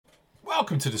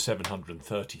Welcome to the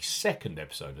 732nd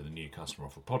episode of the New Customer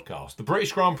Offer podcast. The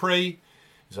British Grand Prix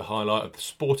is a highlight of the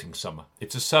sporting summer.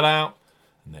 It's a sellout,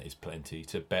 and there is plenty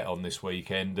to bet on this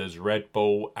weekend as Red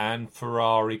Bull and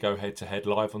Ferrari go head-to-head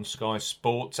live on Sky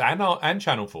Sports and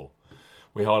Channel 4.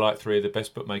 We highlight three of the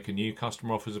best bookmaker new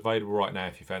customer offers available right now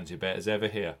if you fancy a bet as ever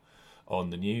here.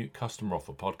 On the New Customer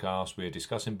Offer podcast, we are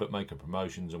discussing bookmaker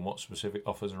promotions and what specific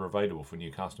offers are available for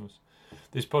new customers.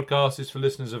 This podcast is for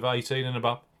listeners of 18 and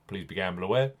above. Please be gamble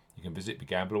aware. You can visit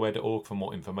begambleaware.org for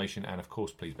more information, and of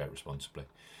course, please bet responsibly.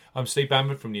 I'm Steve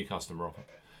Bamford from New Customer Offer.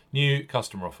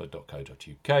 newcustomeroffer.co.uk.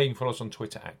 You can follow us on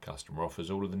Twitter at Customer Offers.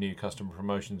 All of the new customer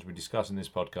promotions we discuss in this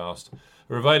podcast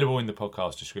are available in the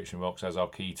podcast description box as our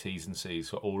key T's and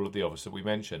C's for all of the offers that we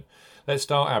mention. Let's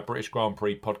start our British Grand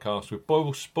Prix podcast with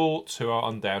Boyle Sports, who are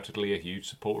undoubtedly a huge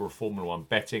supporter of Formula One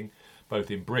betting, both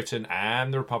in Britain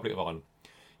and the Republic of Ireland.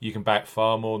 You can back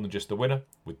far more than just the winner,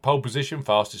 with pole position,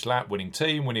 fastest lap, winning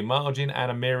team, winning margin,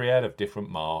 and a myriad of different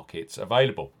markets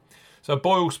available. So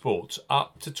Boyle Sports,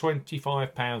 up to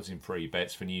 £25 in free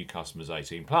bets for new customers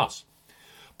 18 plus.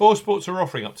 Boyle Sports are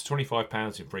offering up to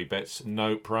 £25 in free bets.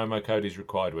 No promo code is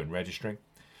required when registering.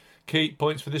 Key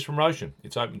points for this promotion: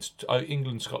 it's open to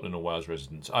England, Scotland or Wales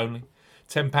residents only.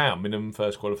 £10 minimum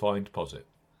first qualifying deposit.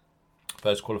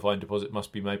 First qualifying deposit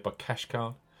must be made by cash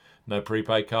card. No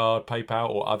prepaid card,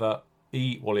 PayPal or other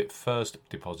e-wallet first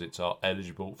deposits are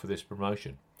eligible for this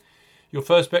promotion. Your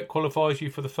first bet qualifies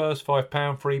you for the first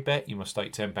 £5 free bet. You must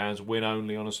stake £10, win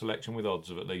only on a selection with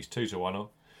odds of at least 2 to 1 on.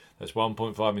 That's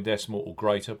 1.5 in decimal or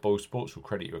greater. Boyle Sports will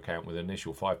credit your account with an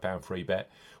initial £5 free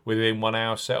bet within 1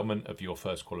 hour settlement of your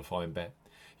first qualifying bet.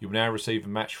 You will now receive a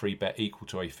match free bet equal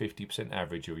to a 50%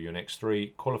 average of your next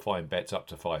 3 qualifying bets up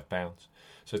to £5.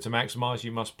 So to maximise,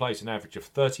 you must place an average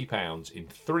of £30 in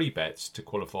 3 bets to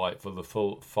qualify for the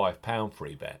full £5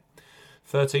 free bet.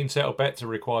 13 settled bets are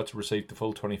required to receive the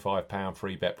full £25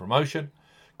 free bet promotion.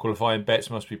 Qualifying bets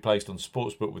must be placed on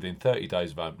Sportsbook within 30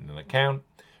 days of opening an account.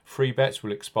 Free bets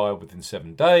will expire within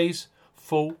 7 days.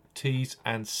 Full T's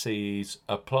and C's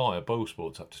apply. A Boyle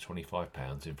Sports up to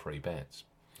 £25 in free bets.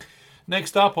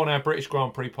 Next up on our British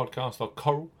Grand Prix podcast are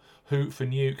Coral, who for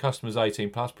new customers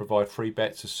 18 plus provide free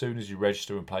bets as soon as you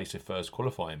register and place your first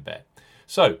qualifying bet.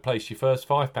 So place your first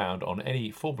 £5 on any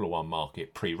Formula One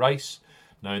market pre-race,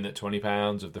 knowing that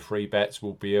 £20 of the free bets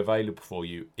will be available for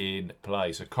you in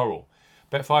play. So Coral,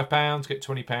 bet £5, get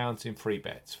 £20 in free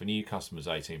bets for new customers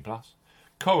 18 plus.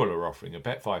 Coral are offering a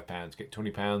bet £5, get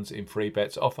 £20 in free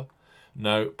bets offer.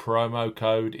 No promo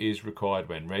code is required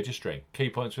when registering. Key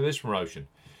points for this promotion: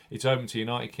 it's open to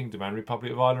United Kingdom and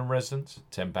Republic of Ireland residents.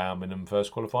 £10 minimum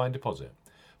first qualifying deposit.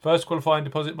 First qualifying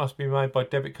deposit must be made by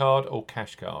debit card or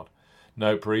cash card.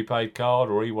 No prepaid card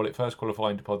or e-wallet first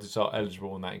qualifying deposits are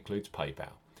eligible, and that includes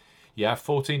PayPal. You have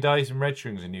 14 days in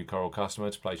registering as a new Coral customer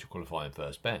to place your qualifying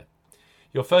first bet.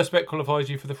 Your first bet qualifies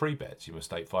you for the free bets. You must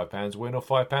stake £5 win or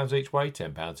 £5 each way,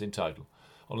 £10 in total.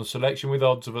 On a selection with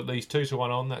odds of at least 2 to 1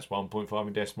 on, that's 1.5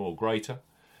 in decimal or greater.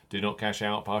 Do not cash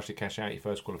out, partially cash out your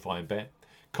first qualifying bet.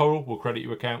 Coral will credit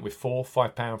your account with 4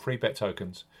 £5 free bet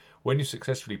tokens. When you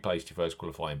successfully placed your first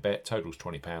qualifying bet, totals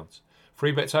 £20.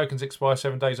 Free bet tokens expire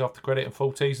 7 days after credit and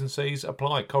full T's and C's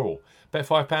apply. Coral, bet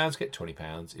 £5, get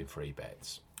 £20 in free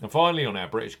bets. And finally, on our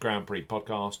British Grand Prix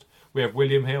podcast, we have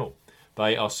William Hill.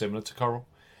 They are similar to Coral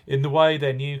in the way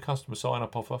their new customer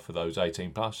sign-up offer for those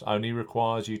 18 plus only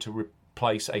requires you to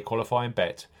place a qualifying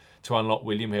bet to unlock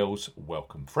William Hill's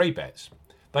welcome free bets.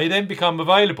 They then become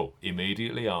available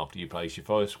immediately after you place your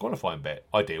first qualifying bet,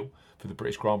 ideal for the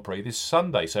British Grand Prix this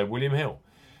Sunday. So William Hill,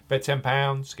 bet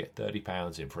 £10, get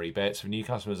 £30 in free bets for new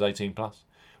customers 18 plus.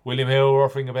 William Hill are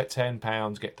offering a bet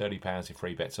 £10, get £30 in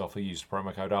free bets offer. Use the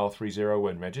promo code R30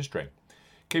 when registering.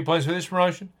 Key points for this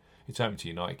promotion: it's open to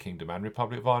United Kingdom and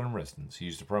Republic of Ireland residents.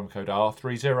 Use the promo code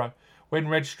R30 when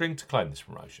registering to claim this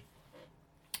promotion.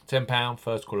 £10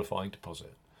 first qualifying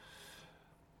deposit.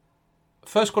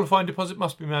 First qualifying deposit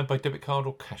must be made by debit card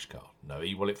or cash card. No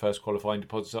e-wallet first qualifying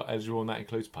deposits are eligible, and that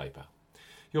includes PayPal.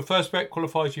 Your first bet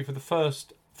qualifies you for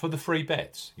the free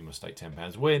bets. You must stake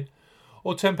 £10 win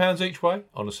or £10 each way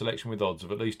on a selection with odds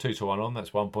of at least 2 to 1 on. That's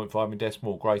 1.5 in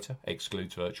decimal or greater.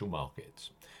 Excludes virtual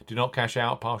markets. Do not cash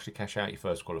out, partially cash out your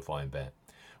first qualifying bet.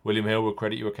 William Hill will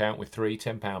credit your account with 3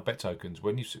 £10 bet tokens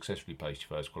when you successfully place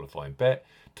your first qualifying bet.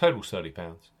 Totals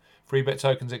 £30. Free bet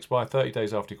tokens expire 30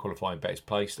 days after your qualifying bet is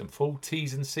placed, and full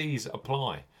T's and C's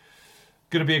apply.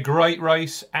 Going to be a great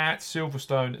race at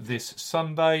Silverstone this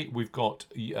Sunday. We've got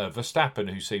Verstappen,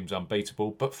 who seems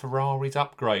unbeatable, but Ferrari's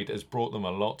upgrade has brought them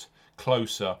a lot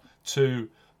closer to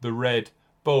the Red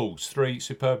Bulls. 3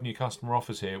 superb new customer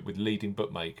offers here with leading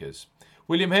bookmakers.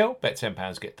 William Hill, bet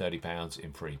 £10, get £30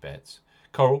 in free bets.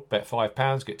 Coral, bet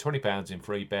 £5, get £20 in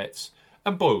free bets.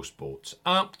 And Boyle Sports,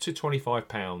 up to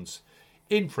 £25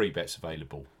 in free bets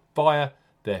available via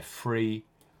their free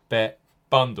bet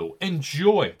bundle.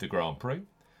 Enjoy the Grand Prix.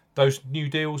 Those new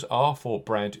deals are for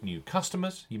brand new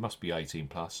customers. You must be 18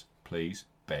 plus. Please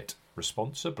bet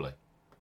responsibly.